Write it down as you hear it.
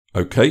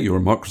Okay, you're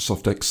in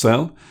Microsoft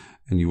Excel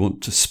and you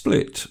want to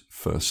split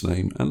first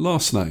name and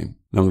last name.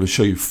 Now I'm going to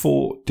show you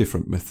 4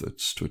 different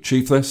methods to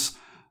achieve this.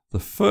 The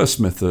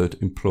first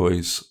method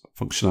employs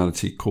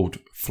functionality called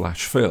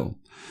flash fill.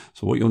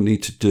 So what you'll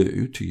need to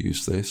do to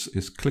use this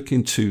is click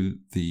into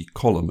the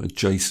column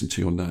adjacent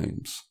to your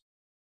names.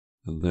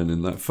 And then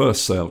in that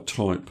first cell,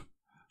 type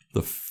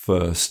the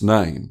first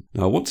name.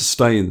 Now I want to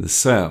stay in the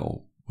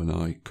cell when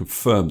I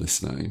confirm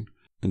this name.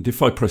 And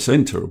if I press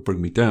enter, it'll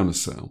bring me down a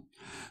cell.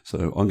 So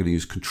I'm going to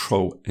use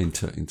Control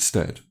Enter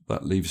instead.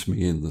 That leaves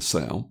me in the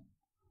cell.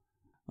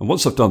 And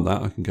once I've done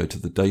that, I can go to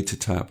the Data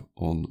tab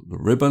on the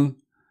ribbon.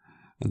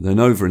 And then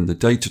over in the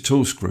Data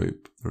Tools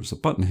group, there's a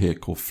button here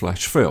called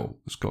Flash Fill.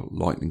 It's got a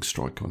lightning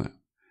strike on it.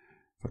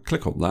 If I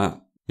click on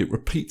that, it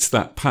repeats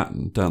that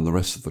pattern down the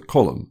rest of the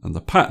column. And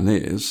the pattern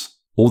is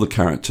all the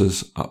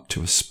characters up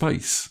to a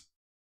space.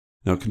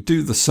 Now I can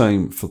do the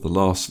same for the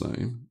last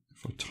name.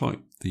 If I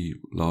type the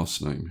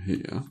last name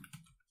here,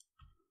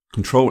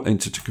 Control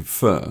Enter to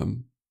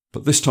confirm,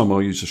 but this time I'll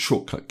use a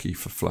shortcut key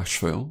for flash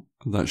fill,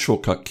 and that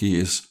shortcut key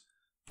is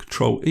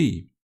Control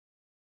E.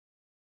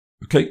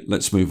 Okay,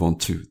 let's move on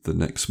to the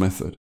next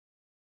method.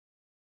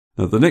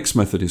 Now the next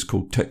method is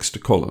called text to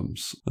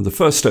columns, and the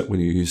first step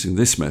when you're using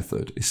this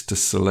method is to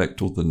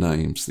select all the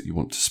names that you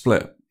want to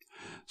split.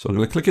 So I'm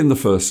going to click in the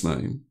first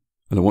name,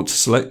 and I want to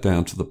select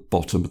down to the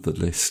bottom of the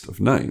list of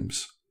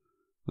names.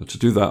 Now to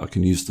do that I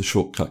can use the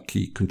shortcut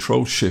key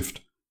Control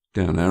Shift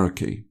down arrow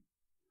key.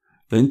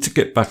 Then to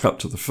get back up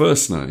to the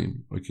first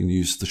name, I can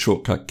use the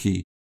shortcut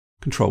key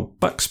Control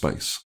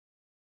Backspace.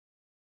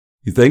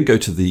 You then go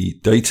to the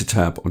Data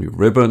tab on your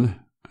ribbon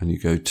and you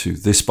go to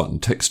this button,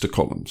 Text to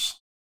Columns.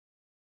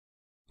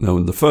 Now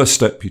in the first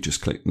step, you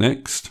just click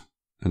Next.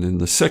 And in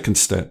the second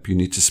step, you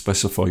need to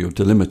specify your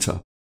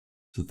delimiter.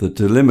 So the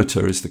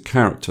delimiter is the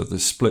character that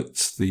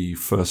splits the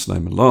first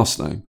name and last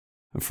name.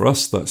 And for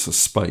us, that's a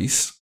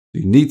space.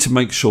 You need to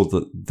make sure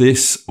that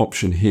this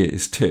option here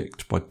is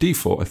ticked. By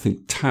default, I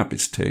think tab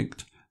is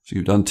ticked. So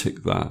you'd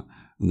untick that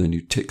and then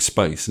you tick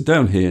space. And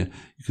down here,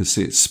 you can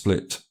see it's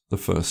split the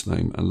first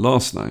name and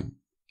last name.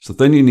 So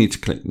then you need to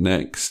click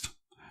Next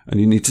and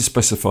you need to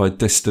specify a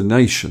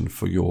destination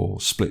for your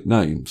split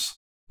names.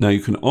 Now you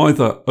can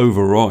either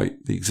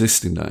overwrite the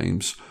existing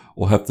names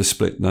or have the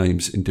split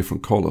names in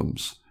different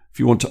columns. If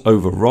you want to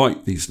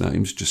overwrite these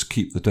names, just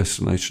keep the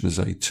destination as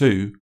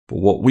A2. But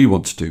what we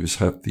want to do is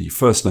have the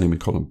first name in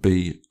column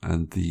B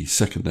and the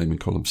second name in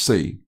column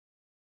C.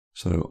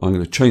 So I'm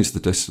going to change the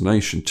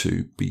destination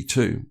to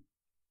B2.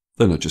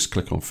 Then I just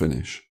click on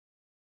Finish.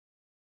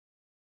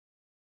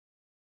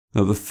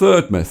 Now the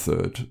third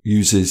method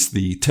uses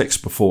the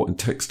text before and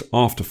text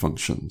after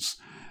functions.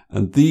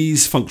 And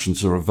these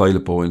functions are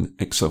available in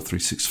Excel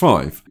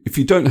 365. If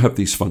you don't have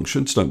these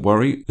functions, don't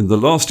worry. In the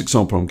last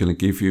example I'm going to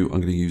give you,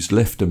 I'm going to use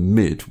left and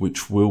mid,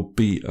 which will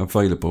be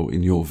available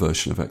in your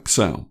version of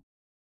Excel.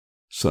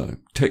 So,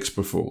 text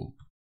before.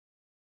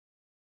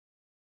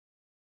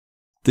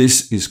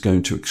 This is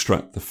going to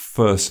extract the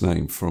first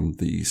name from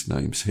these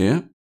names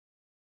here.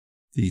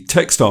 The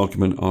text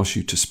argument asks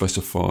you to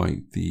specify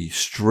the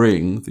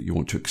string that you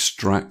want to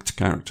extract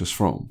characters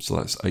from. So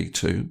that's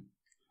A2,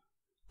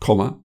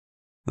 comma.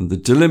 And the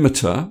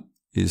delimiter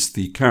is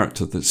the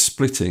character that's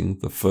splitting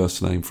the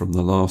first name from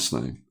the last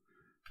name.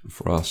 And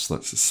for us,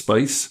 that's a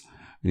space.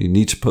 And you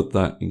need to put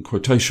that in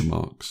quotation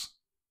marks.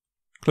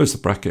 Close the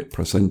bracket,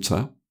 press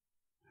Enter.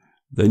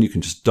 Then you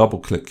can just double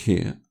click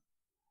here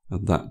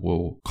and that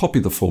will copy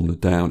the formula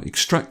down,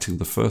 extracting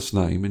the first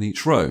name in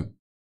each row.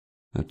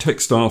 Now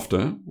text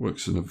after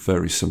works in a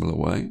very similar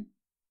way.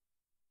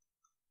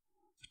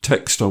 The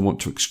text I want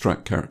to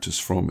extract characters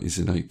from is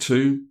in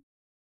A2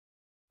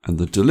 and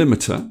the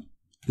delimiter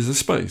is a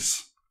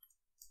space.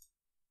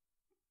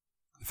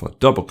 If I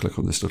double click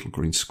on this little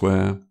green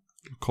square,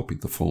 it'll copy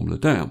the formula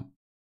down.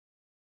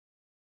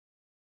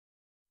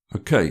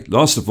 Okay,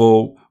 last of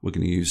all, we're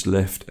going to use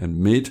left and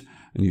mid.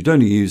 And you'd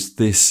only use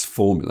this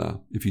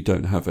formula if you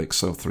don't have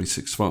Excel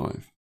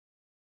 365.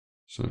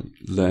 So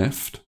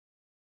left.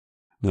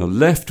 Now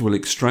left will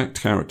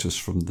extract characters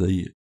from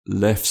the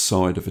left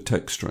side of a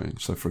text string.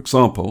 So for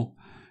example,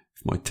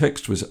 if my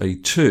text was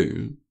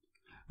A2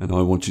 and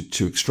I wanted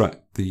to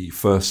extract the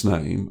first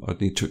name,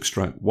 I'd need to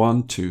extract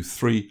 1, 2,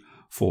 3,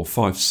 4,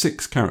 5,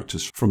 6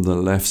 characters from the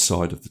left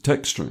side of the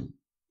text string.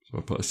 So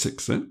I put a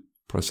 6 in,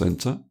 press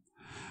Enter,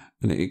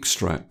 and it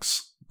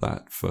extracts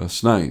that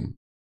first name.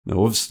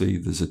 Now obviously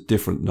there's a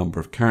different number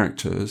of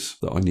characters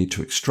that I need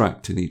to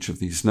extract in each of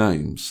these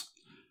names.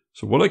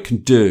 So what I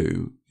can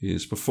do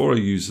is, before I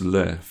use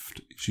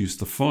left, is use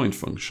the find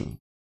function.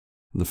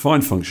 And the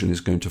find function is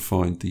going to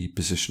find the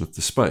position of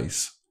the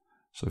space.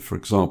 So for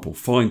example,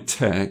 find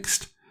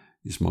text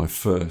is my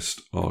first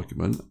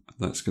argument.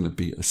 That's going to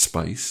be a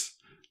space.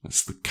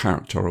 That's the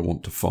character I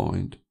want to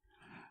find.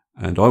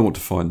 And I want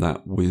to find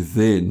that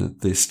within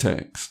this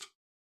text.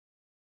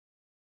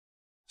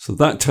 So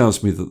that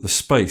tells me that the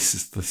space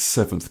is the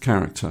 7th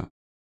character.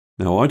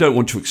 Now I don't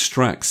want to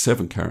extract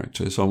 7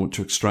 characters, I want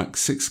to extract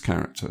 6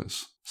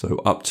 characters. So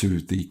up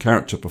to the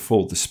character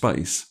before the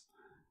space.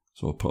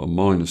 So I'll put a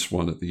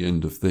 -1 at the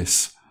end of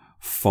this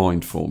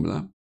find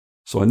formula.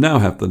 So I now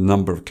have the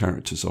number of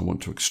characters I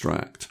want to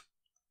extract.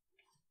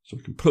 So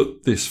I can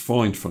put this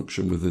find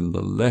function within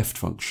the left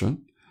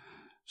function.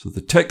 So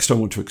the text I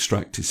want to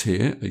extract is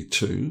here,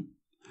 A2,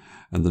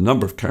 and the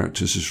number of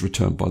characters is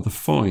returned by the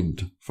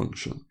find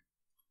function.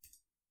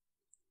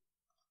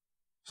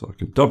 So I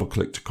can double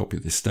click to copy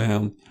this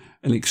down,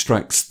 and it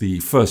extracts the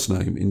first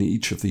name in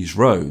each of these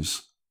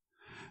rows.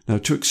 Now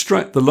to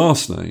extract the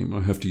last name,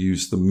 I have to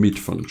use the mid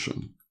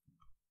function.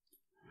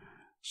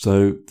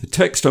 So the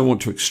text I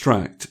want to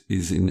extract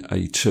is in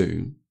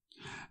A2,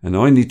 and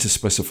I need to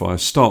specify a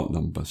start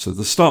number. So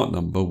the start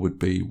number would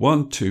be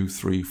 1, 2,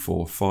 3,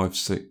 4, 5,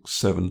 6,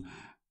 7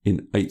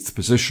 in 8th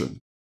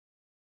position.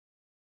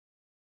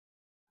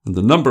 And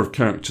the number of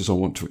characters I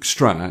want to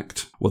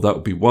extract, well, that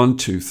would be 1,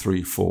 2,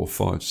 3, 4,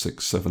 5,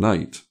 6, 7,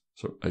 8.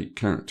 So 8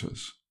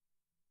 characters.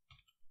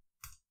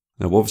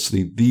 Now,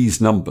 obviously, these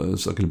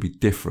numbers are going to be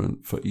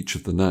different for each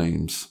of the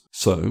names.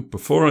 So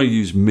before I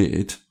use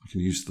mid, I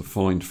can use the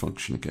find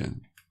function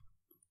again.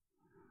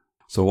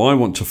 So I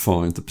want to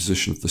find the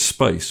position of the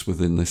space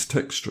within this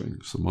text string.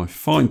 So my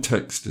find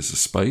text is a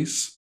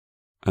space,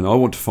 and I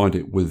want to find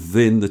it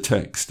within the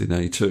text in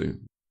A2.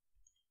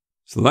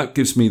 So that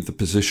gives me the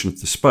position of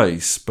the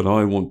space, but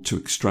I want to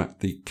extract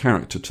the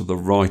character to the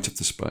right of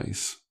the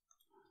space.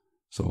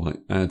 So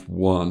I add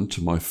 1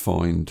 to my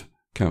find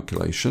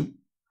calculation.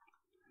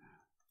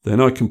 Then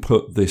I can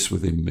put this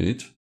within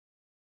mid.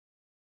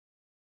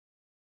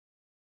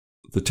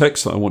 The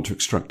text that I want to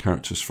extract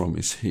characters from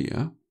is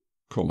here,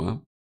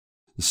 comma.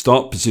 The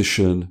start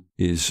position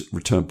is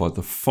returned by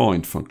the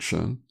find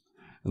function,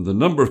 and the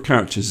number of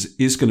characters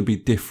is going to be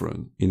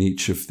different in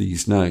each of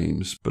these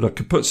names, but I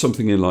could put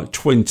something in like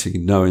 20,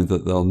 knowing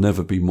that there'll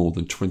never be more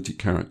than 20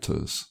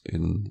 characters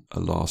in a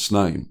last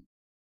name.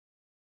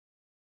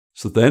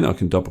 So then I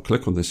can double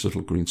click on this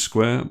little green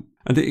square,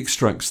 and it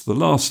extracts the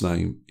last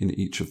name in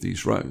each of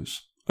these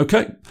rows.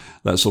 Okay,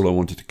 that's all I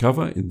wanted to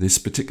cover in this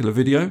particular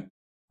video.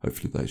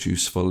 Hopefully that's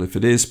useful. If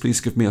it is, please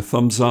give me a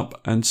thumbs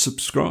up and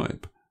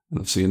subscribe, and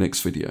I'll see you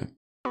next video.